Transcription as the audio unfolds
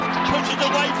crosses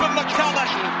away from McCulloch.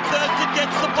 Thurston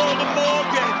gets the ball to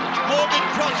Morgan. Morgan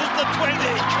crosses the 20.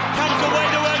 Comes away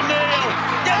to O'Neill.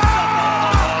 Gets the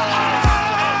ball.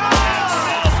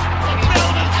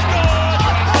 Milner scored.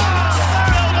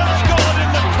 Milner scored in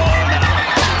the corner.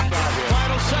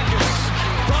 Final seconds.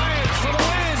 Bryant for the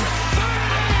win.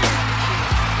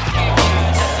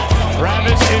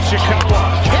 Travis Ishikawa.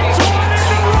 Hits one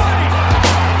into right.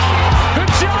 The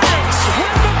Giants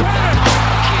win the pennant.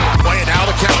 Playing now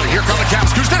the counter. Here come the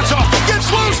Caps. Kuznetsov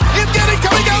gets loose. Evgeny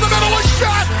coming down the middle. A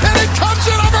shot. And it comes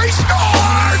in over. He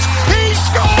scores. He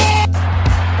scores.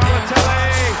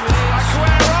 Balotelli.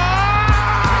 Aguero.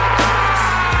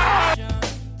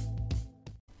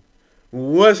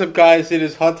 What's up, guys? It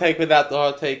is Hot Take Without the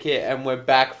Hot Take here, and we're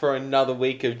back for another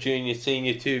week of Junior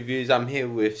Senior 2 views. I'm here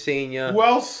with Senior. Who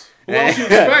else you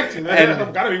expect?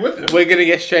 I've got to be with him. We're going to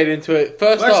get straight into it.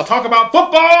 Let's talk about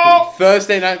football.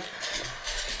 Thursday night.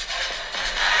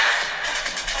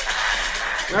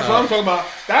 That's what I'm talking about.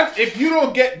 That if you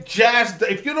don't get jazzed,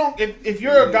 if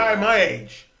you're a guy my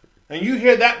age and you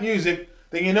hear that music,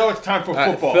 then you know it's time for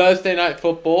football. Thursday night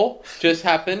football just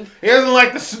happened. He doesn't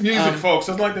like the music, folks.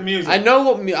 Doesn't like the music. I know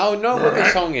what the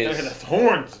song is. The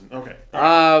horns. Okay.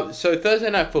 So Thursday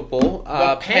night football.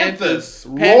 The Panthers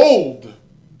rolled.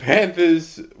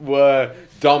 Panthers were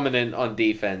dominant on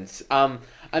defense.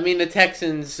 I mean, the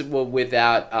Texans were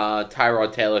without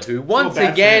Tyrod Taylor, who once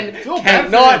again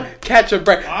cannot catch a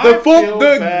break. The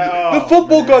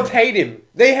football gods hate him.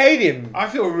 They hate him. I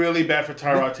feel really bad for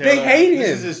Tyrod Taylor. They hate him.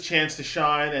 This is his chance to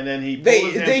shine, and then he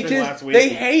pulled his hamstring last week. They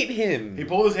hate him. He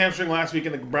pulled his hamstring last week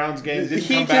in the Browns game.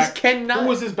 He just cannot. Who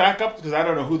was his backup? Because I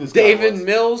don't know who this guy was. David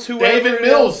Mills. David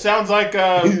Mills sounds like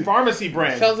a pharmacy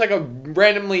brand. Sounds like a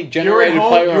randomly generated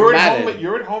player on Madden.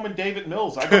 You're at home in David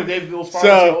Mills. I go to David Mills pharmacy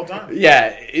all the time.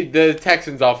 Yeah, the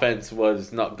Texans' offense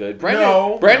was not good.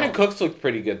 Brandon Cooks looked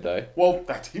pretty good though. Well,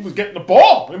 he was getting the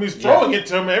ball. I mean, he was throwing it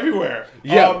to him everywhere.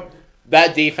 Yeah.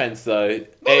 That defense, though.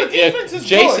 The defense is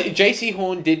good. J.C.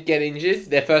 Horn did get injured,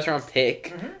 their first-round pick.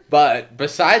 Mm-hmm. But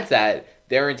besides that,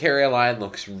 their interior line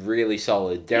looks really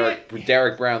solid.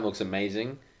 Derek Brown looks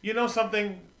amazing. You know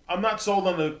something? I'm not sold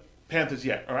on the Panthers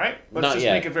yet, all right? Let's just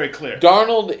make it very clear.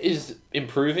 Darnold is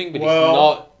improving,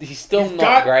 but he's still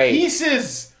not great.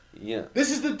 Pieces. Yeah.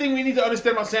 This is the thing we need to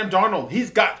understand about Sam Darnold.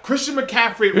 He's got Christian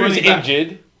McCaffrey at running back. Who's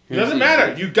injured. It doesn't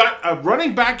matter. You got a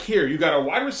running back here. You got a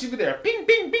wide receiver there. Bing,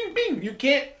 bing, bing, bing. You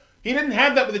can't. He didn't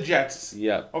have that with the Jets.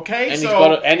 Yeah. Okay. And he's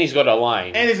got a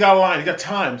line. And he's got a line. He's got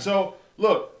time. So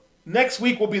look, next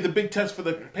week will be the big test for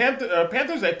the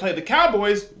Panthers. They play the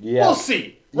Cowboys. Yeah. We'll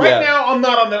see. Right now, I'm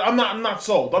not on that. I'm not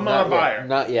sold. I'm not a buyer.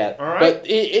 Not yet. All right. But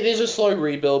it is a slow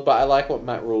rebuild. But I like what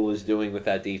Matt Rule is doing with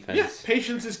that defense. Yeah.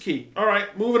 Patience is key. All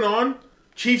right. Moving on.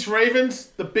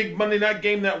 Chiefs-Ravens, the big Monday night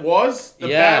game that was. The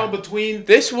battle between...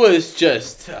 This was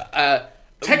just...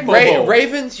 Tecmo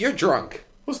Ravens, you're drunk.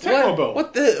 What's Tecmo Bowl?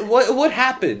 What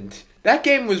happened? That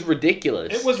game was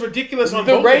ridiculous. It was ridiculous on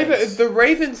both ends. The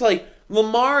Ravens,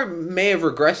 Lamar may have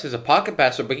regressed as a pocket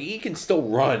passer, but he can still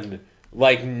run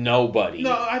like nobody.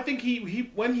 No, I think he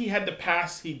when he had to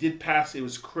pass, he did pass. It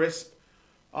was crisp.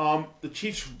 The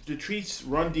Chiefs'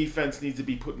 run defense needs to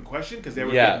be put in question because they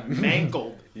were getting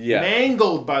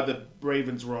mangled by the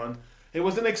Ravens' run. It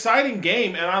was an exciting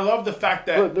game, and I love the fact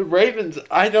that... But the Ravens,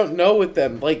 I don't know with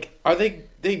them. Are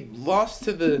they lost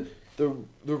to the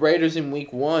Raiders in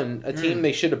week 1, a team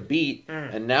they should have beat,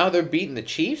 and now they're beating the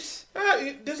Chiefs?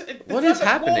 What is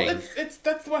happening? Well,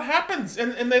 that's what happens,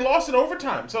 and they lost in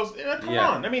overtime. So, come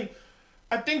on. I mean,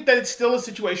 I think that it's still a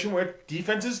situation where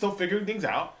defense is still figuring things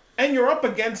out. And you're up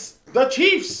against the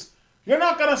Chiefs. You're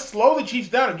not going to slow the Chiefs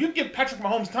down. You give Patrick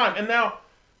Mahomes time. And now,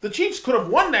 the Chiefs could have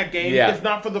won that game if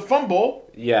not for the fumble.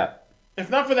 Yeah.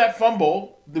 If not for that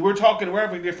fumble, we're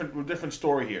having a different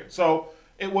story here. So,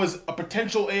 it was a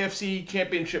potential AFC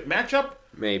championship matchup.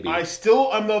 Maybe. I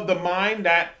still am of the mind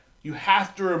that you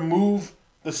have to remove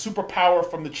the superpower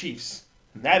from the Chiefs.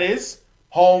 And that is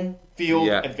home field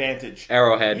advantage.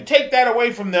 Arrowhead. You take that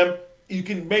away from them, you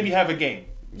can maybe have a game.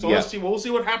 So let's see. We'll see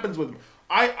what happens with them.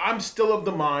 I'm still of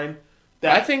the mind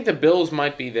that I think the Bills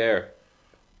might be there.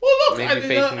 Well, look, the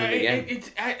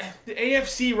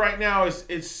AFC right now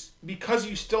is because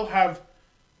you still have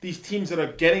these teams that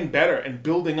are getting better and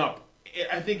building up.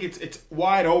 I think it's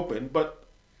wide open, but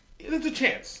there's a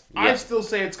chance. Yeah. I still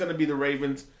say it's going to be the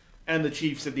Ravens and the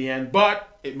Chiefs at the end,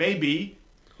 but it may be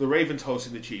the Ravens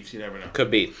hosting the Chiefs. You never know.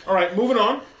 Could be. All right, moving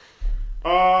on.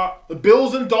 The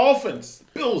Bills and Dolphins.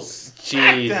 Bills.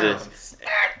 Jesus.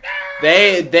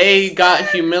 They got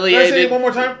humiliated. Can I say it one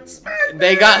more time?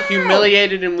 They got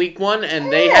humiliated in week 1,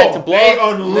 and they had to blow. They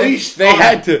unleashed. They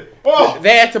had to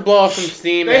blow off some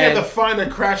steam. They had to find a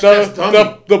crash test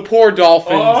dummy. The poor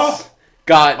Dolphins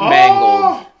got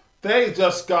mangled. They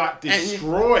just got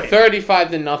destroyed.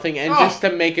 35-0, and just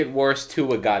to make it worse,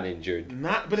 Tua got injured.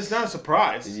 But it's not a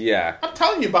surprise. Yeah. I'm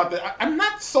telling you about that. I'm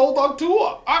not sold on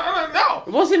Tua. I don't know.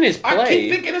 It wasn't his play. I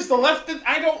keep thinking it's the left.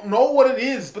 I don't know what it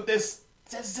is, but there's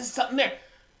something there.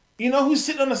 You know who's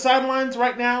sitting on the sidelines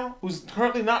right now? Who's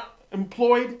currently not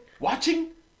employed? Watching?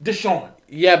 Deshaun.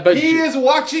 Yeah, but he is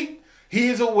watching. He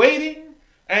is awaiting.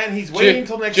 And he's waiting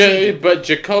until next season. But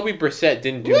Jacoby Brissett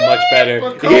didn't do much better.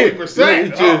 Jacoby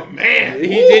Brissett? Oh, man. He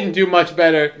didn't do much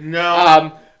better.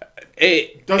 No.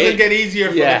 It doesn't get easier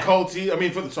for the Colts.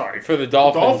 For the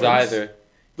Dolphins either.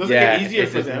 Doesn't get easier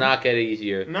for them. It does not get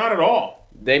easier. Not at all.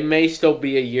 They may still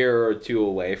be a year or two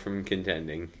away from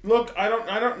contending. Look, I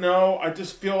don't know. I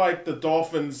just feel like the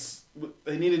Dolphins,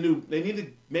 they need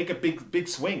to make a big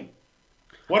swing.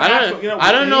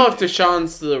 I don't know if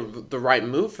Deshaun's the right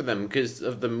move for them because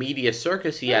of the media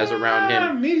circus he has around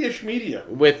him. Media.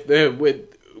 With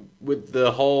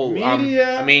the whole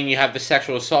media. You have the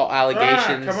sexual assault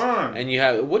allegations. Come on. And you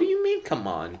have. What do you mean? Come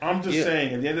on. I'm just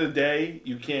saying. At the end of the day,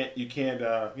 you can't.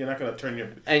 You're not going to turn your.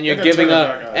 And you're giving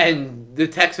up. And the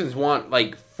Texans want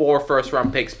like 4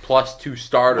 first-round picks plus 2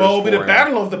 starters. Well, it'll be the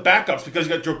battle of the backups because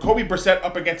you got Jacoby Brissett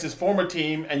up against his former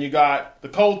team, and you got the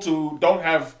Colts who don't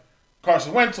have.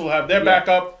 Carson Wentz will have their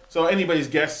backup, so anybody's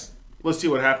guess. Let's see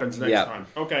what happens next time.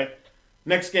 Okay.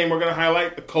 Next game, we're going to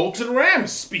highlight the Colts and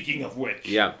Rams, speaking of which.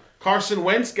 Yeah. Carson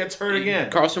Wentz gets hurt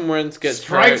again. Carson Wentz gets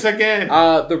Strikes hurt. again.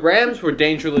 The Rams were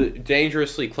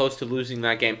dangerously close to losing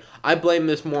that game. I blame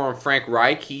this more on Frank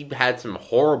Reich. He had some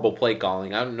horrible play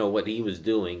calling. I don't know what he was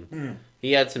doing.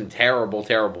 He had some terrible,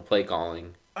 terrible play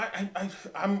calling.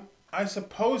 I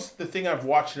suppose the thing I've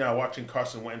watched now, watching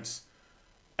Carson Wentz,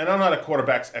 and I'm not a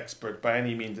quarterback's expert by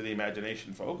any means of the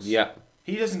imagination, folks. Yeah.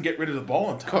 He doesn't get rid of the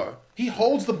ball in time. He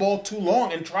holds the ball too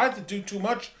long and tries to do too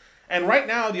much. And right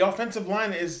now, the offensive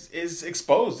line is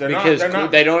exposed. They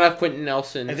don't have Quentin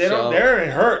Nelson. And they're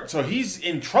hurt, so he's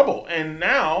in trouble. And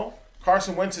now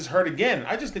Carson Wentz is hurt again.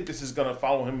 I just think this is going to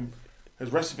follow him the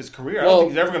rest of his career. I don't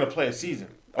think he's ever going to play a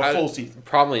full season.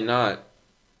 Probably not.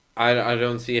 I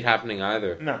don't see it happening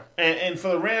either. No. And for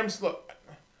the Rams, look,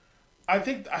 I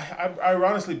think I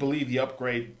honestly believe the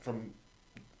upgrade from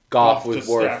Goff was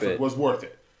worth it. Was worth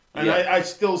it, and I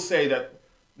still say that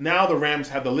now the Rams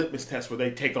have the litmus test where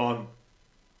they take on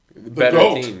the better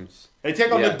GOAT. teams. They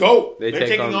take on the GOAT. They're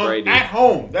taking on Brady at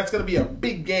home. That's going to be a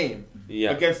big game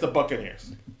against the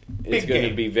Buccaneers. It's going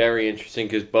to be very interesting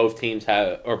because both teams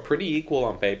are pretty equal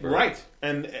on paper. Right,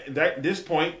 and at this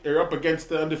point they're up against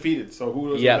the undefeated. So who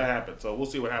knows what's going to happen? So we'll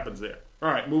see what happens there. All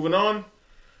right, moving on.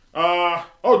 The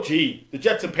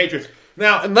Jets and Patriots.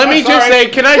 Now, can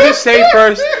I just say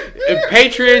first,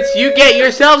 Patriots, you get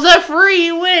yourselves a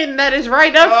free win. That is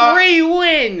right, a free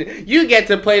win. You get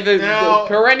to play the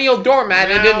perennial doormat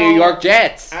of the New York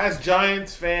Jets. As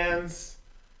Giants fans,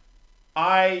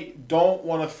 I don't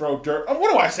want to throw dirt. What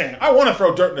am I saying? I want to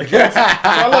throw dirt in the Jets.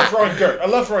 I love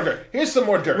throwing dirt. Here's some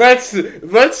more dirt.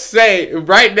 Let's say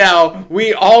right now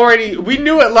we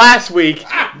knew it last week.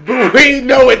 We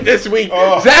know it this week.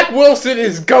 Zach Wilson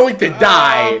is going to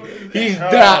die. He's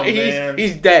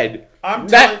dead.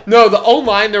 The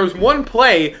O-line, there was one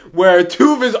play where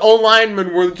 2 of his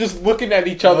O-linemen were just looking at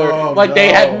each other they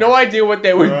had no idea what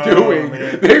they were doing.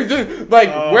 They're just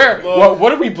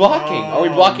what are we blocking? Are we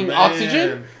blocking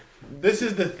oxygen? This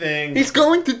is the thing. He's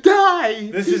going to die.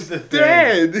 This is the thing.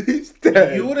 Dead. He's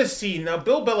dead. You would have seen. Now,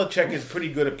 Bill Belichick is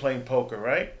pretty good at playing poker,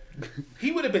 right?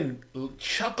 He would have been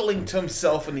chuckling to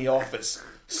himself in the office,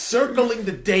 circling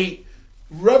the date,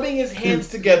 rubbing his hands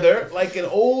together like an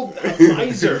old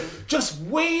miser, just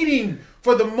waiting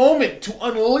for the moment to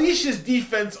unleash his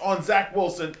defense on Zach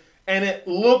Wilson, and it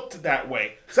looked that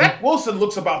way. Zach Wilson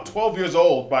looks about 12 years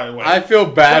old, by the way. I feel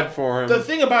bad for him. The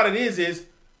thing about it is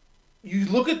you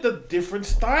look at the different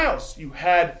styles. You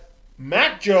had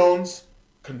Mac Jones,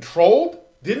 controlled,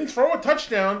 didn't throw a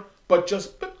touchdown, but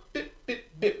just bip, bip,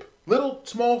 bip, bip. Little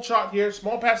small shot here,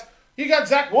 small pass. You got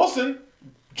Zach Wilson,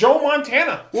 Joe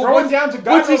Montana, throwing down to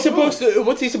God. What's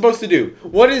he supposed to do?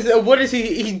 What is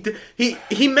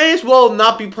he may as well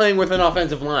not be playing with an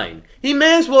offensive line. He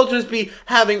may as well just be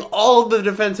having all the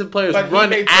defensive players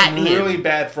run at him. He made some really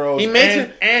bad throws.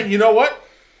 And you know what?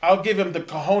 I'll give him the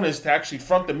cojones to actually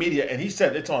front the media, and he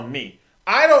said it's on me.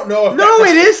 I don't know if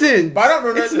it isn't. But I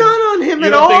don't know. It's not on him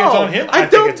at all. You don't think it's on him? I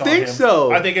don't think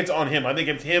so. I think it's on him. I think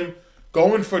it's him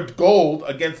going for gold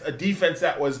against a defense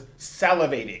that was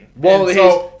salivating. Well,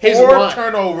 and his four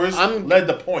turnovers led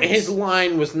the points. His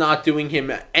line was not doing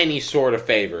him any sort of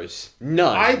favors.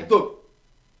 None.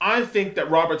 I think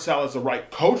that Robert Saleh is the right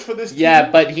coach for this team.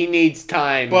 Yeah, but he needs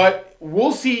time. But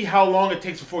we'll see how long it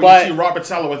takes before you see Robert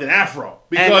Saleh with an afro.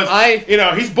 Because,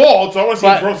 he's bald, so I want to see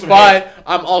him grow some hair. But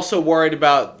I'm also worried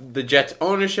about the Jets'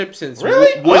 ownership since...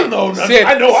 Really? I'm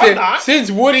not. Since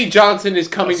Woody Johnson is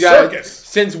coming back...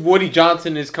 Since Woody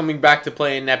Johnson is coming back to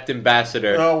play inept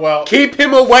ambassador. Oh, well. Keep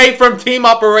him away from team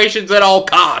operations at all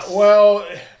costs. Well,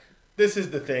 this is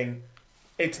the thing.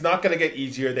 It's not going to get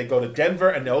easier. They go to Denver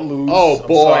and they'll lose. Oh,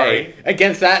 boy. Sorry.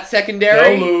 Against that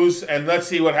secondary? They'll lose, and let's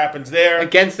see what happens there.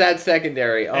 Against that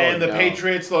secondary. Oh, and the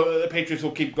Patriots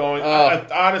will keep going. I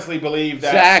honestly believe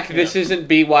that. Zach, this isn't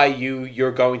BYU.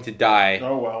 You're going to die.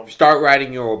 Oh, well. Start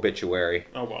writing your obituary.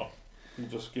 Oh, well. We'll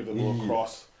just give it a little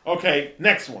cross. Okay,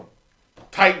 next one.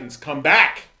 Titans come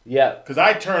back. Yeah. Because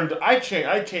I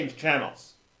changed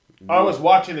channels. Yeah. I was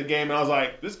watching the game, and I was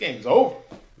like, this game's over.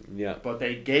 Yeah. But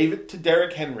they gave it to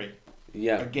Derrick Henry.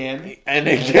 Yeah. Again. And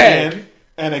again.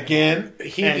 And again.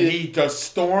 He just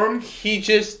stormed. He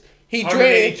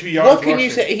drank. What can you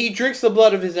say? He drinks the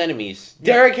blood of his enemies.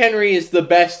 Yeah. Derrick Henry is the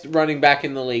best running back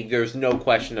in the league. There's no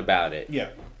question about it. Yeah.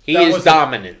 He is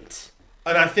dominant.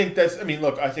 And I think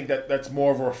that's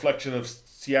more of a reflection of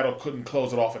Seattle couldn't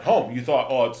close it off at home. You thought,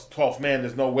 it's 12th man,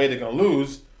 there's no way they're going to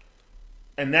lose.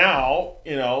 And now,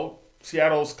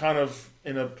 Seattle's kind of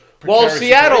in a... Seattle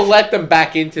situation. Let them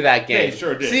back into that game. They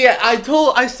sure did. See,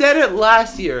 I said it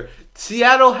last year.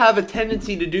 Seattle have a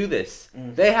tendency to do this.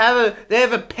 Mm. They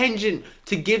have a penchant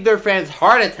to give their fans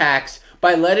heart attacks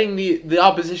by letting the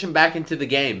opposition back into the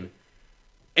game.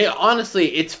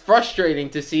 Honestly, it's frustrating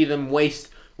to see them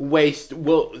waste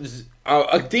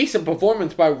a decent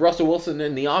performance by Russell Wilson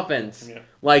in the offense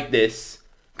like this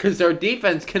because their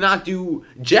defense cannot do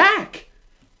jack.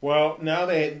 Well, now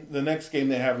the next game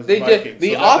they have is the Vikings.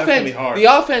 The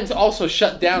offense also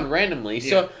shut down randomly. Yeah.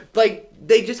 So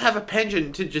they just have a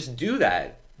penchant to just do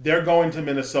that. They're going to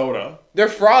Minnesota. They're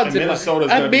frauds. Minnesota's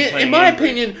going to be playing in my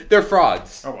opinion, they're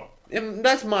frauds. Oh well.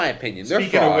 That's my opinion. They're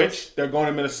Speaking frauds. of which, they're going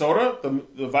to Minnesota,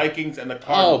 the Vikings, and the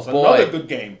Cardinals. Oh, boy. Another good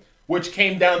game, which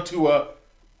came down to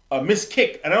a missed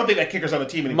kick, and I don't think that kicker's on the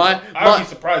team anymore. I would be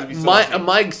surprised if he's still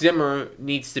Mike Zimmer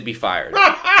needs to be fired.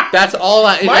 That's all.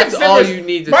 All you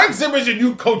need to. Mike Zimmer's your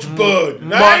new Coach Bud.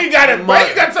 Now you got him.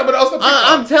 You got someone else to pick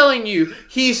I'm telling you,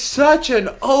 he's such an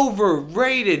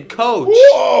overrated coach.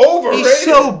 Whoa, overrated? He's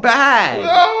so bad.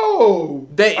 No,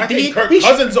 I think Kirk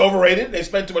Cousins overrated. They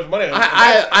spent too much money on him.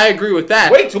 I agree with that.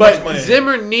 Way too much money.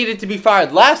 Zimmer needed to be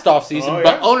fired last offseason,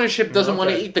 but ownership doesn't want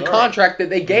to eat the contract that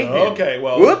they gave him. Okay,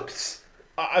 well, whoops.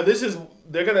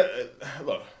 They're gonna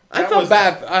look. I felt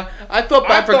bad. I felt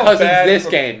bad for Cousins this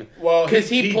game. Well, because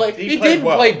he didn't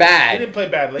play bad. He didn't play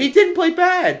badly. He didn't play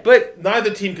bad, but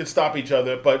neither team could stop each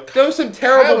other. But there was some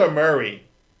terrible. Kyler Murray,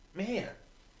 man,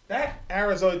 that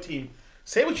Arizona team.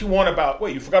 Say what you want about.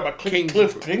 Wait, you forgot about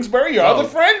Cliff Kingsbury, your other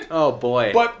friend? Oh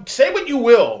boy! But say what you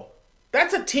will.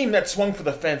 That's a team that swung for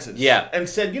the fences. Yeah. And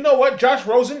said, you know what, Josh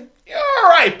Rosen, you're all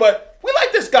right, but we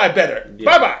like this guy better. Yeah.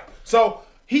 Bye bye. So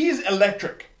he's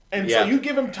electric. And so you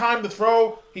give him time to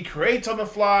throw. He creates on the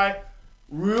fly.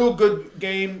 Real good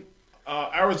game.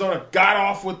 Arizona got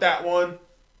off with that one.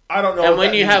 I don't know. And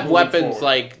when you have weapons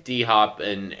like D-Hop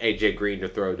and A.J. Green to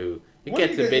throw to, it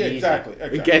gets a bit easy. Exactly.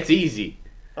 It gets easy.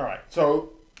 All right.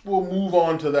 So we'll move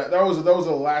on to that. That was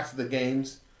the last of the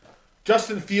games.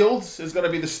 Justin Fields is going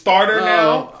to be the starter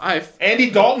now. Andy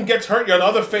Dalton gets hurt. You're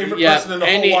another favorite person in the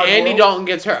whole wide world. Andy Dalton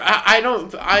gets hurt.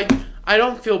 I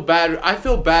don't feel bad. I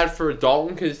feel bad for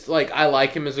Dalton because I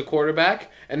like him as a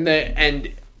quarterback, and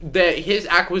his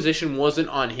acquisition wasn't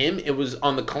on him. It was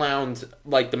on the clowns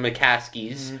like the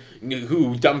McCaskies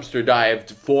who dumpster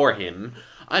dived for him.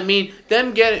 I mean,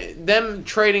 them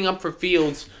trading up for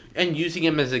Fields and using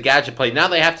him as a gadget play. Now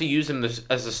they have to use him as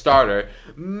a starter.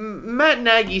 Matt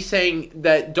Nagy saying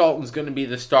that Dalton's going to be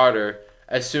the starter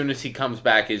as soon as he comes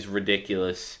back is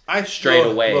ridiculous. Straight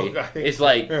away. It's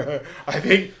like I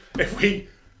think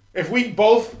if we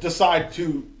both decide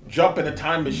to jump in a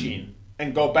time machine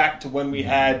and go back to when we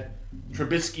had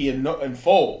Trubisky and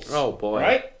Foles. Oh boy.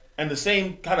 Right? And the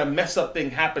same kind of mess up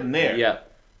thing happened there. Yeah.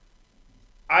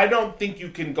 I don't think you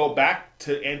can go back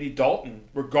to Andy Dalton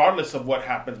regardless of what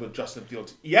happens with Justin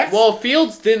Fields. Yes. Well,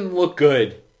 Fields didn't look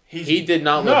good. He did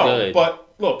not look good. But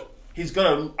look, I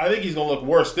think he's gonna look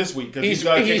worse this week because he's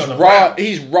gonna take on the raw. Browns.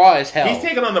 He's raw as hell. He's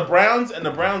taking on the Browns, and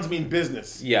the Browns mean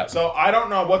business. Yeah. So I don't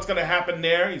know what's gonna happen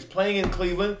there. He's playing in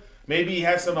Cleveland. Maybe he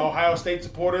has some Ohio State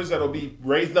supporters that'll be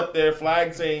raising up their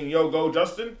flag saying, "Yo, go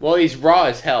Justin." Well, he's raw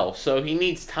as hell, so he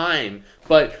needs time.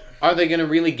 But are they going to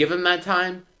really give him that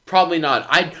time? Probably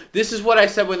not. This is what I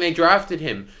said when they drafted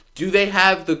him. Do they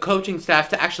have the coaching staff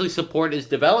to actually support his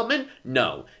development?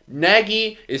 No.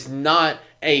 Nagy is not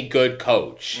a good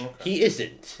coach. Okay. He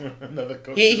isn't. Another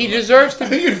coach. He deserves to. I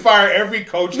think you'd fire every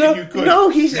coach that you could. No,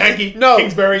 he's Nagy, no.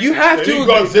 Kingsbury. You have to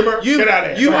go Zimmer. Get out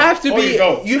of here. You have to be.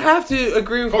 You have to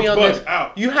agree with Coach me on Bush, this.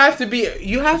 out. You have to be.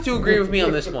 You have to agree with me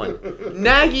on this one.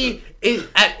 Nagy is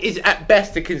at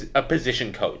best a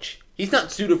position coach. He's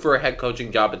not suited for a head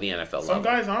coaching job at the NFL level. Some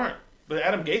guys aren't. But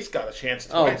Adam Gase got a chance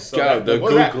Oh, twice. God, the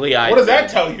googly eyed. What does that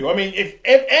tell you? I mean, if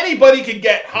anybody could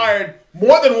get hired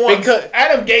more than once,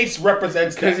 Adam Gase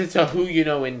represents that. Because it's a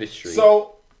who-you-know industry.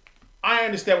 So, I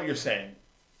understand what you're saying.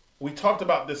 We talked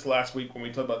about this last week when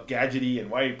we talked about Gadgety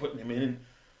and why you're putting him in.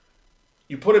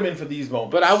 You put him in for these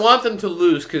moments. But I want them to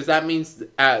lose because that means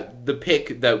the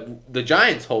pick that the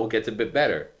Giants hold gets a bit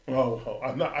better. Oh,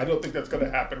 I don't think that's going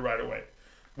to happen right away.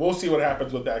 We'll see what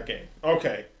happens with that game.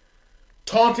 Okay.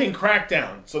 Taunting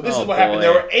crackdown. So this is what happened.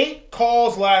 There were 8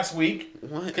 calls last week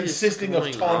consisting of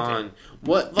taunting.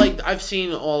 I've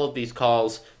seen all of these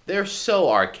calls. They're so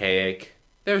archaic.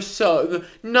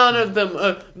 None of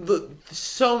them,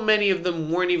 so many of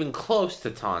them weren't even close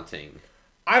to taunting.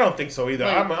 I don't think so either.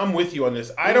 I'm with you on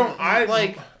this. Archaic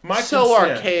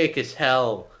as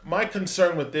hell. My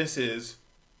concern with this is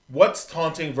what's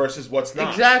taunting versus what's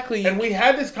not. Exactly. And we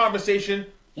had this conversation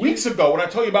weeks ago when I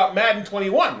told you about Madden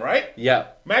 21, right? Yeah.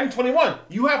 Madden 21.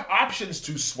 You have options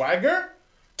to swagger,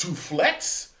 to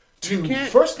flex, to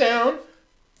first down.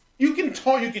 You can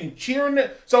taunt, you can cheer in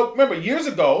it. So remember, years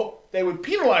ago, they would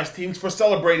penalize teams for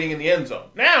celebrating in the end zone.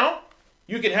 Now,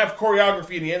 you can have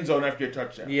choreography in the end zone after your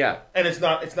touchdown. Yeah. And it's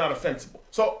not offensible.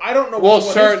 So I don't know what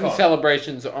certain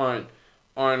celebrations aren't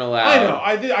allowed.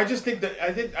 I know. I just think that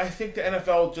I think the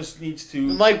NFL just needs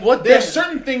to what there's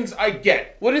certain things I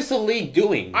get. What is the league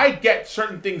doing? I get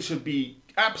certain things should be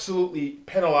absolutely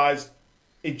penalized.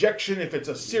 Ejection if it's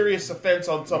a serious offense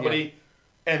on somebody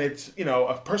and it's,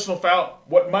 a personal foul.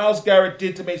 What Myles Garrett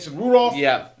did to Mason Rudolph,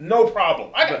 no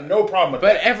problem. I got no problem with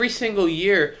that. But every single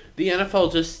year the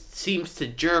NFL just seems to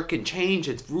jerk and change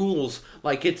its rules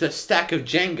like it's a stack of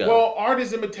Jenga. Well, art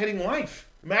is imitating life.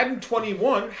 Madden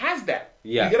 21 has that.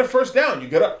 Yeah. You get a first down. You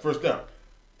get up first down.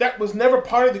 That was never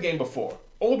part of the game before.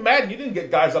 Old Madden, you didn't get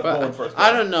guys up going first down.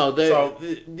 I don't know.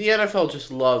 The NFL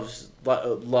just loves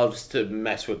to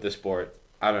mess with the sport.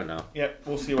 I don't know. Yeah,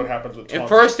 we'll see what happens with taunting. At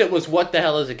first it was what the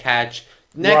hell is a catch.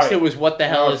 Next it was what the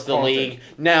hell is the league.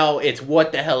 Now it's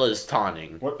what the hell is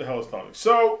taunting. What the hell is taunting?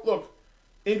 So, look,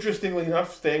 interestingly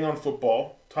enough, staying on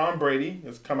football, Tom Brady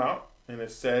has come out and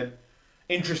has said,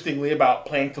 interestingly, about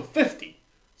playing till 50.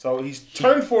 So he's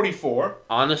turned 44.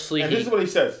 Honestly, and this is what he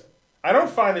says. I don't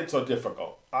find it so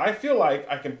difficult. I feel like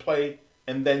I can play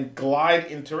and then glide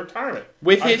into retirement.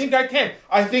 I think I can.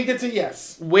 I think it's a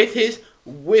yes. With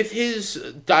his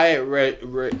diet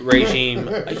regime,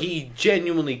 he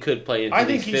genuinely could play until I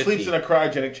think he's he 50. sleeps in a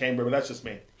cryogenic chamber, but that's just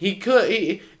me. He could.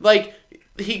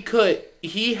 He could.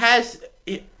 He has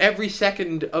every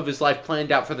second of his life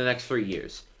planned out for the next 3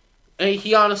 years. And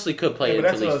he honestly could play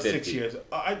until he's 50. 6 years.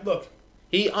 Look.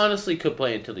 He honestly could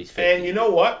play until he's 50. And you know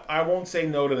what? I won't say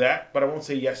no to that, but I won't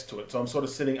say yes to it. So I'm sort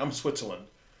of I'm Switzerland.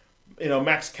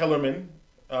 Max Kellerman,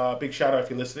 big shout out if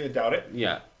you're listening, I doubt it.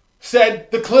 Yeah.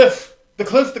 Said the cliff. The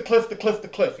cliff.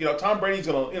 Tom Brady's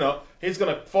he's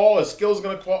gonna fall, his skills are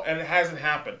gonna fall, and it hasn't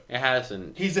happened. It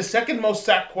hasn't. He's the second most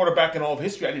sacked quarterback in all of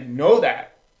history. I didn't know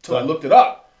that till I looked it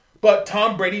up. But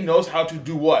Tom Brady knows how to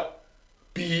do what?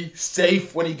 Be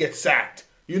safe when he gets sacked.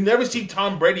 You never see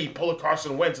Tom Brady pull a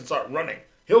Carson Wentz and start running.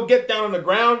 He'll get down on the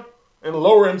ground and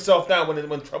lower himself down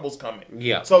when trouble's coming.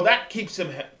 Yeah. So that keeps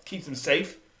him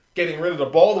safe, getting rid of the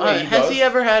ball the way he does. Has he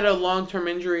ever had a long-term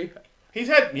injury? He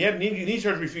had knee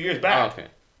surgery a few years back. Oh, okay.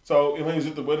 So when he was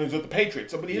with the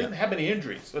Patriots, but he doesn't have any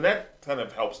injuries, so that kind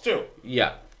of helps too.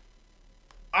 Yeah.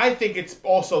 I think it's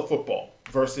also football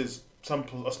versus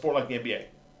a sport like the NBA.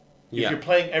 If you're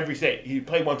playing every day, you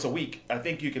play once a week. I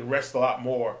think you can rest a lot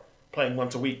more playing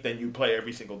once a week than you play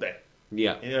every single day.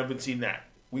 Yeah. You haven't seen that.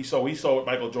 We saw what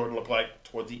Michael Jordan looked like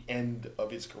towards the end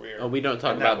of his career. Oh, we don't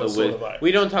talk about the Wizards.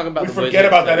 We don't talk about the Wizards. We forget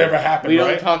about that ever happened. We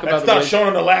don't talk about That's not shown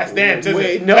in The Last Dance, is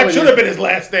it? No, that should have been his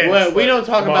last dance. We don't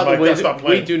talk about the Wizards.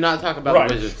 We do not talk about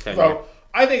the Wizards tenure. So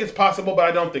I think it's possible, but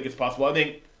I don't think it's possible. I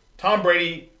think Tom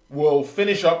Brady will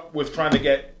finish up with trying to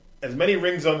get as many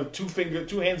rings on the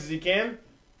two hands as he can,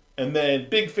 and then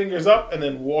big fingers up, and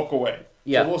then walk away.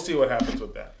 Yeah. So we'll see what happens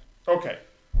with that. Okay.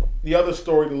 The other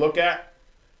story to look at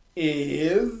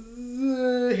is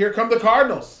here come the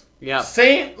Cardinals. Yeah.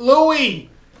 St. Louis.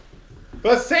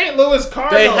 The St. Louis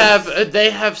Cardinals. They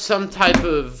have some type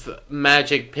of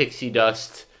magic pixie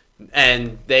dust,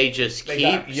 and they just They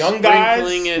keep got young guys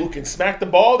sprinkling it. who can smack the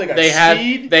ball. They got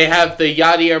speed. They have the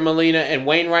Yadier Molina and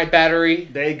Wainwright battery.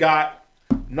 They got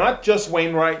not just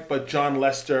Wainwright, but John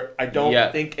Lester. I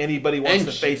don't think anybody wants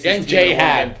to face this team in a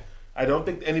one-game. I don't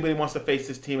think anybody wants to face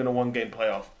this team in a one-game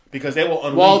playoff because they will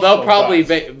unleash. Well, they'll probably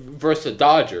guys. Versus the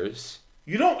Dodgers.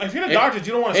 You don't. If you're the Dodgers,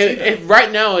 you don't want to see them. If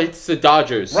right now it's the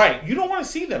Dodgers, right? You don't want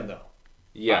to see them though.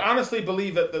 Yeah. I honestly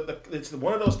believe that it's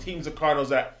one of those teams, the Cardinals,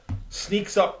 that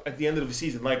sneaks up at the end of the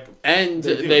season. And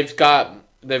they've got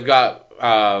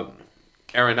Arenado.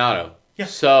 Yeah.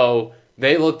 So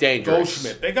they look dangerous.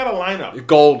 Goldschmidt. They got a lineup.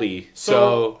 Goldie.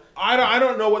 So I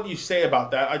don't know what you say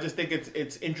about that. I just think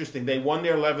it's interesting. They won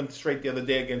their 11th straight the other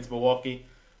day against Milwaukee.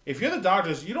 If you're the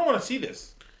Dodgers, you don't want to see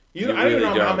this. I don't even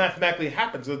know how mathematically it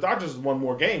happens. The Dodgers won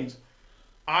more games.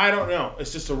 I don't know.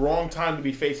 It's just the wrong time to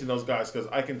be facing those guys because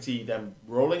I can see them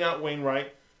rolling out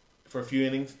Wainwright for a few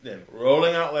innings, then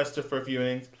rolling out Lester for a few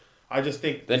innings. I just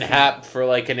think then Happ for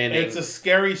like an inning. It's a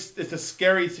scary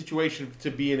situation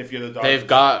to be in if you're the Dodgers. They've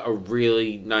got a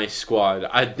really nice squad.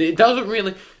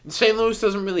 St. Louis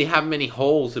doesn't really have many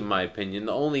holes in my opinion.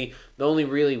 The only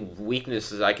really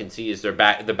weaknesses I can see is the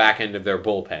back end of their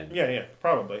bullpen. Yeah,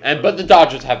 probably. But the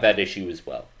Dodgers have that issue as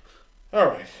well. All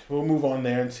right, we'll move on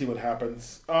there and see what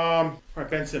happens. All right,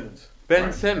 Ben Simmons.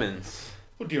 Simmons.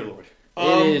 Oh dear Lord.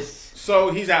 It is.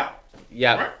 So he's out.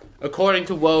 Yeah. Right. According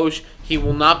to Woj, he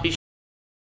will not be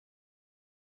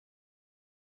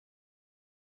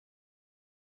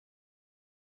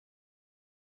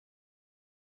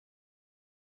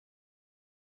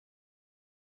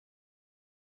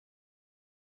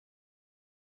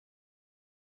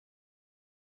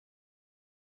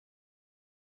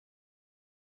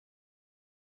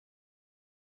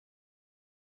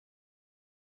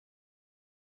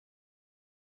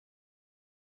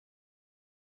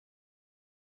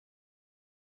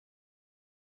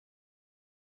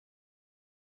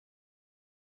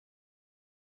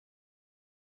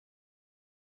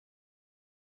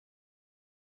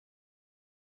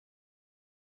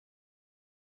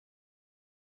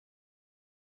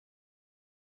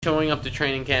showing up to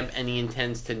training camp, and he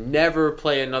intends to never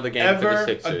play another game for the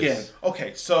Sixers. Again.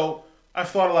 Okay, so I've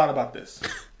thought a lot about this.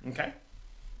 Okay?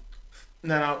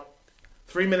 Now,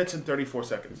 3 minutes and 34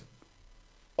 seconds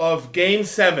of Game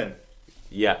 7.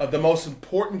 Yeah. Of the most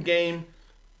important game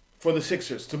for the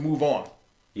Sixers to move on.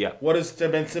 Yeah. What does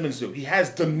Ben Simmons do? He has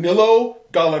Danilo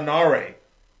Gallinari,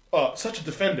 such a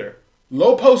defender,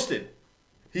 low posted.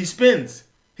 He spins.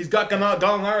 He's got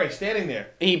Gallinari standing there.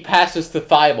 He passes to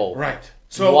Thibault. Right.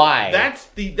 So why? That's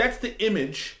the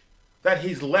image that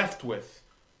he's left with.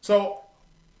 So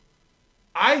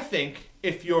I think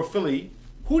if you're Philly,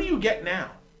 who do you get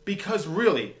now? Because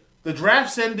really, the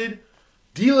draft's ended.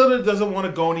 D. Lillard doesn't want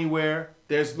to go anywhere.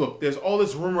 There's all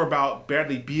this rumor about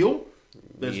Bradley Beal.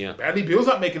 Bradley Beal's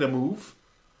not making a move.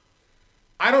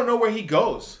 I don't know where he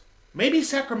goes. Maybe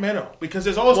Sacramento, because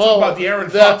there's always talk about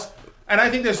De'Aaron Fox. And I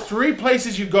think there's 3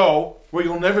 places you go where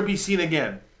you'll never be seen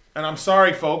again. And I'm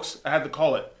sorry, folks, I had to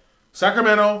call it.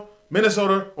 Sacramento,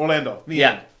 Minnesota, Orlando.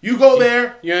 End. You go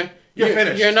there, you're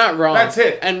finished. You're not wrong. That's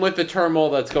it. And with the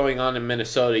turmoil that's going on in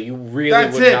Minnesota, you really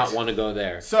would not want to go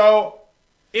there. So,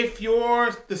 if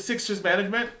you're the Sixers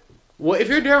management... Well, if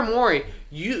you're Daryl Morey,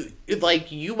 you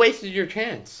wasted your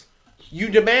chance. You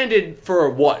demanded for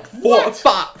what?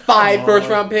 5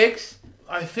 first-round picks?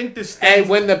 I think this... And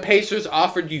when the Pacers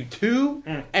offered you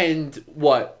 2, and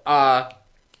what?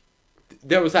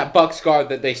 There was that Bucks guard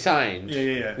that they signed.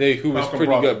 Yeah. Who was Malcolm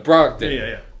pretty Brogdon. good.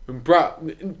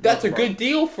 Brogdon. Yeah. That's a good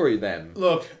deal for them.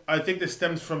 Look, I think this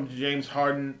stems from James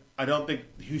Harden. I don't think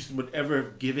Houston would ever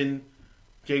have given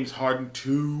James Harden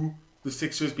to the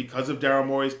Sixers because of Daryl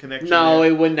Morey's connection. No,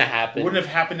 it wouldn't have happened. It wouldn't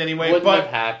have happened anyway. Wouldn't but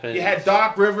have happened. You had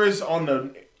Doc Rivers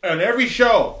on every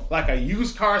show like a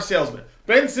used car salesman.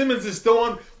 Ben Simmons is still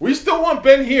on. We still want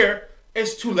Ben here.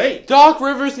 It's too late. Doc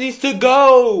Rivers needs to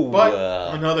go.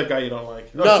 But another guy you don't like.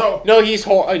 He's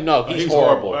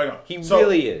horrible. I know. He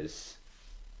really is.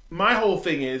 My whole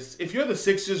thing is, if you're the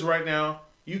Sixers right now,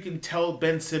 you can tell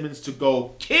Ben Simmons to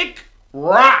go kick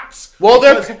rocks. Well,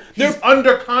 he's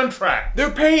under contract.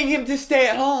 They're paying him to stay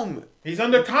at home. He's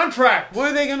under contract.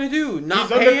 What are they going to do? Not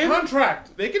pay him? He's under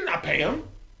contract. They can not pay him.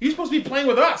 He's supposed to be playing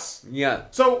with us. Yeah.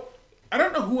 So, I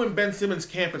don't know who in Ben Simmons'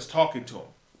 camp is talking to him.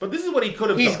 But this is what he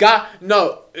could have done.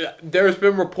 There's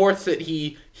been reports that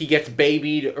he gets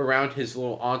babied around his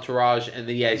little entourage and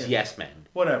that he has yes men.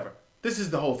 Whatever. This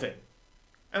is the whole thing.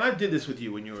 And I did this with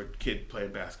you when you were a kid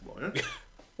playing basketball.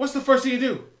 What's the first thing you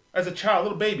do as a child,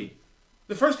 little baby?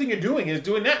 the first thing you're doing is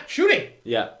doing that. Shooting.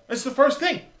 Yeah. That's the first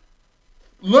thing.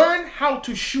 Learn how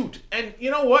to shoot. And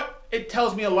you know what? It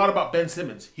tells me a lot about Ben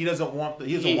Simmons. He doesn't want it.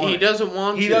 He doesn't want He doesn't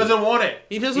want it.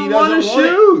 He doesn't want to want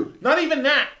shoot. it. Not even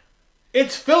that.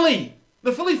 It's Philly.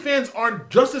 The Philly fans aren't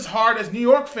just as hard as New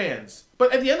York fans.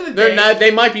 But at the end of the day, They're not.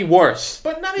 They might be worse.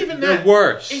 But not even They're that.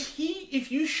 worse.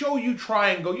 If you show you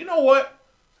try and go, you know what?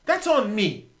 That's on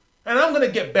me. And I'm going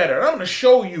to get better. And I'm going to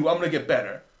show you I'm going to get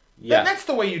better. Yeah. Then that's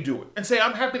the way you do it. And say,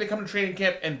 I'm happy to come to training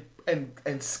camp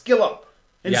and skill up.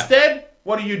 Instead,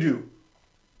 what do?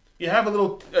 You have a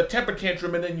little temper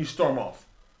tantrum and then you storm off.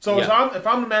 So if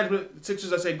I'm the management of the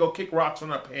Sixers, I say, go kick rocks, we're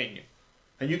not paying you.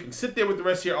 And you can sit there with the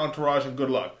rest of your entourage and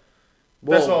good luck.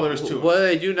 That's all there is to it. What do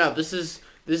they do now? This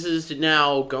is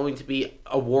now going to be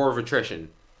a war of attrition.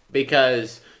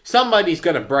 Because somebody's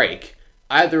going to break.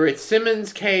 Either it's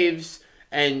Simmons caves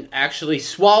and actually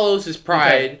swallows his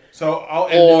pride,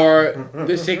 or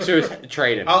the Sixers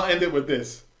trade him. I'll end it with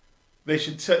this. They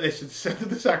should send it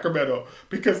to Sacramento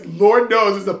because Lord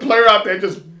knows there's a player out there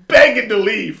just begging to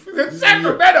leave. It's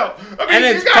Sacramento. I mean,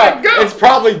 and you gotta go. It's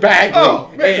probably Bagley.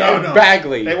 Oh, man, no.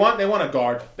 Bagley. They want a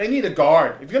guard. They need a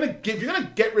guard. If you're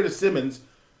gonna get rid of Simmons,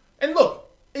 and look,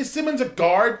 is Simmons a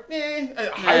guard? A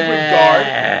hybrid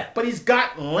guard, but he's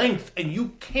got length, and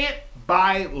you can't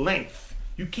buy length.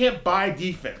 You can't buy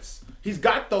defense. He's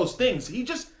got those things. He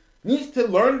just needs to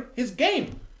learn his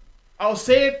game. I'll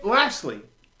say it lastly.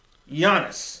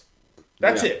 Giannis.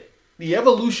 That's it. The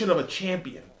evolution of a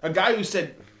champion. A guy who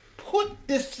said, put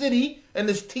this city and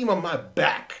this team on my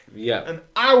back. Yeah. And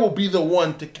I will be the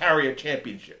one to carry a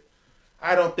championship.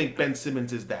 I don't think Ben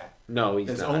Simmons is that. No, he's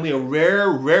There's not. only a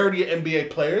rarity of NBA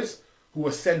players who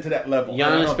ascend to that level.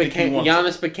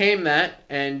 Giannis became that,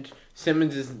 and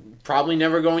Simmons is probably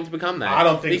never going to become that. I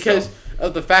don't think because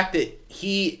of the fact that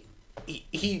he,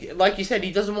 like you said,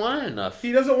 he doesn't want it enough.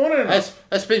 He doesn't want it enough.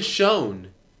 That's been shown.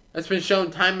 That's been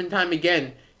shown time and time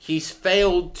again. He's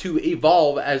failed to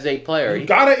evolve as a player. You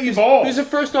gotta evolve. He was a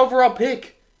first overall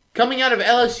pick. Coming out of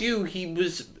LSU, he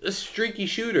was a streaky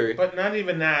shooter. But not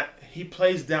even that. He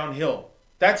plays downhill.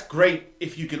 That's great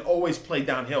if you can always play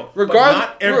downhill.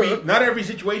 Not every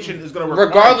situation is going to require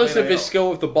regardless of his skill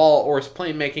with the ball or his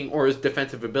playmaking or his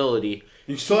defensive ability.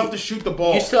 You still have to shoot the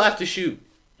ball. You still have to shoot.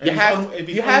 You have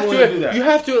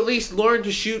to at least learn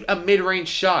to shoot a mid-range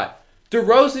shot.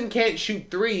 DeRozan can't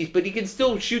shoot threes, but he can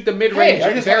still shoot the mid-range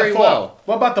very well.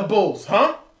 What about the Bulls,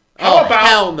 huh? How about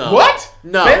hell no? What?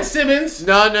 No. Ben Simmons?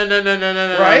 No.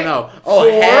 Right? No. Oh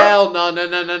hell no.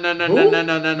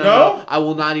 No. I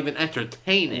will not even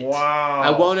entertain it. Wow.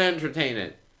 I won't entertain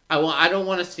it. I don't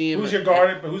want to see him. Who's your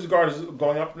guard? Who's the guard is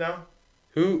going up now?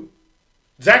 Who?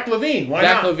 Zach LaVine. Why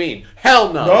not? Zach LaVine.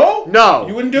 Hell no. No? No.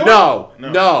 You wouldn't do it? No.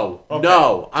 Okay.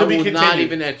 No. I will continued. not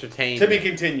even entertain. To be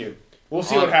continued. We'll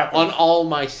see what happens. On all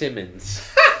my Simmons.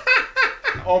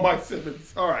 All my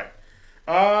Simmons. All right.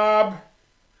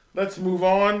 Let's move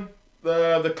on.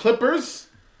 The Clippers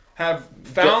have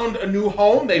found a new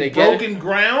home. They've broken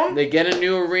ground. They get a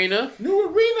new arena. New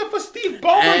arena for Steve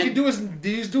Ballmer. He do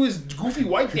his goofy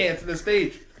white dance in the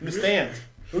stands.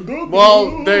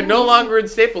 Well, they're no longer in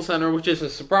Staples Center, which is a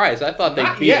surprise. I thought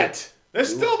they'd beat it. They're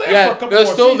still there for a couple more seasons.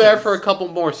 They're still there for a couple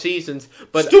more seasons.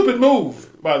 But stupid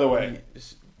move, by the way.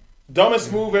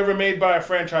 Dumbest move ever made by a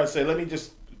franchise. Say, let me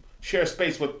just share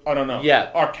space with, I don't know,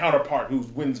 our counterpart who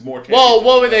wins more championships. Well,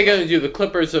 what were they going to do? The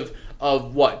Clippers of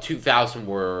 2000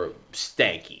 were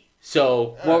stanky.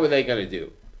 So what were they going to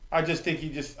do? I just think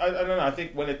I don't know. I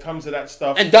think when it comes to that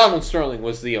stuff. And Donald Sterling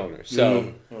was the owner.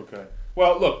 So okay.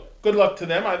 Well, look, good luck to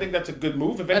them. I think that's a good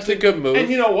move. That's a good move. And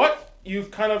you know what?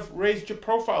 You've kind of raised your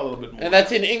profile a little bit more. And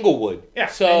that's in Inglewood. Yeah.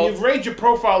 So, and you've raised your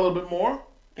profile a little bit more.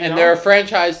 And they're a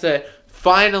franchise that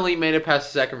finally made it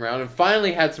past the second round and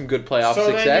finally had some good playoff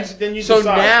success. Then you decide,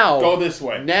 now go this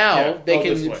way. Now they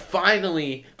can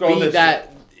finally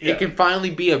it can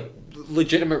finally be a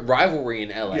legitimate rivalry in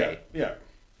LA. Yeah.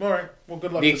 All right. Well,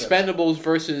 good luck to them. The Expendables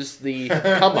versus the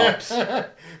come-ups.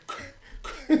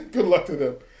 Good luck to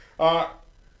them.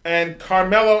 And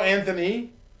Carmelo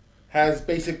Anthony has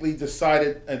basically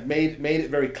decided and made it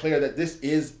very clear that this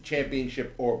is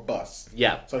championship or bust.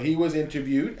 Yeah. So he was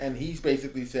interviewed, and he's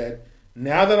basically said,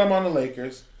 now that I'm on the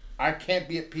Lakers, I can't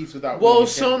be at peace without winning.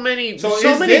 So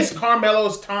this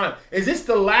Carmelo's time? Is this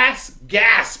the last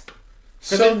gasp?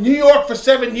 Because in New York for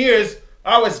 7 years,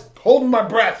 I was holding my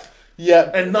breath. Yeah.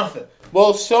 And nothing.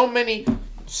 Well, the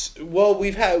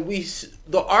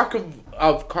arc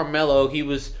of Carmelo, he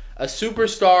was a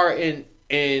superstar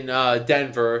in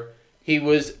Denver.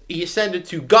 He ascended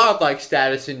to godlike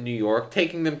status in New York,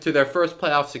 taking them to their first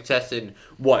playoff success in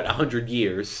 100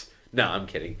 years. No, I'm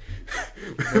kidding.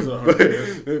 Was it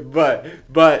 100 years?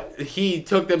 but he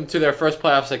took them to their first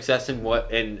playoff success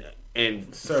in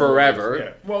forever.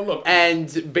 Yeah. Well, look,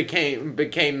 and became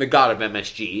the god of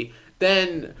MSG.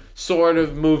 Then sort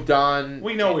of moved on.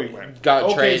 We know where he went. Got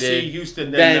OKC, traded.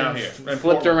 Houston, then now here.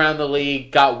 Flipped around the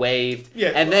league, got waived,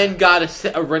 Yeah. and then got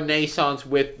a renaissance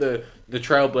with the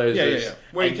Trailblazers. Yeah.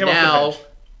 Where he and came off the now bench.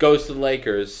 goes to the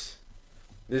Lakers.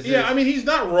 I mean, he's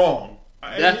not wrong.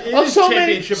 So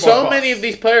many of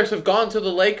these players have gone to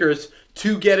the Lakers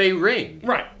to get a ring.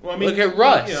 Right. Well, I mean, look at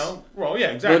Russ. Yeah,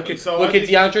 exactly. Look at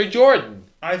DeAndre Jordan.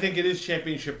 I think it is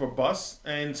championship or bust,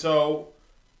 and so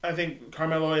I think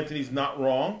Carmelo Anthony's not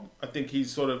wrong. I think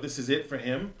he's this is it for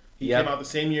him. He came out the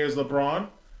same year as LeBron,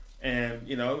 and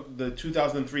the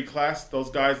 2003 class.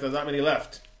 Those guys, there's not many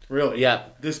left. Really? Yeah.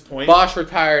 At this point, Bosh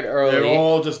retired early. They're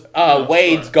all just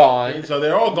Wade's gone. So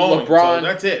they're all going. LeBron. So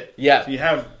that's it. Yeah. So you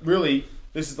have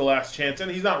this is the last chance, and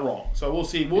he's not wrong. So we'll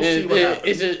see. We'll see what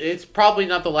happens. It's probably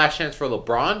not the last chance for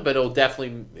LeBron, but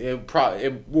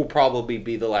it will probably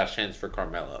be the last chance for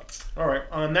Carmelo. All right.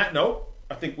 On that note,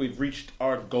 I think we've reached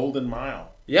our golden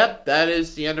mile. Yep, that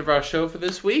is the end of our show for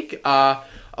this week. A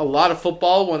lot of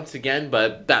football once again,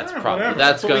 but that's what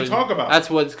we talk about. That's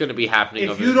what's going to be happening.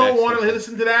 If you don't want to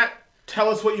listen to that, tell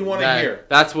us what you want to hear.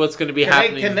 That's what's going to be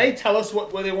happening. Can they tell us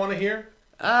what they want to hear?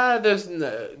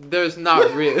 There's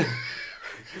not really.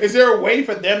 Is there a way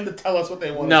for them to tell us what they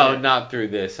want to hear? No, not through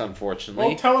this, unfortunately.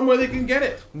 Well, tell them where they can get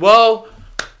it. Well,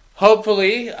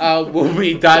 hopefully, we'll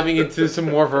be diving into some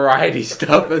more variety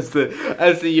stuff as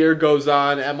the year goes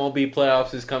on. MLB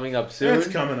playoffs is coming up soon. It's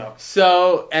coming up.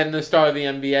 So, and the start of the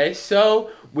NBA.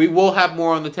 So, we will have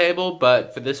more on the table,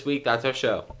 but for this week, that's our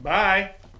show. Bye.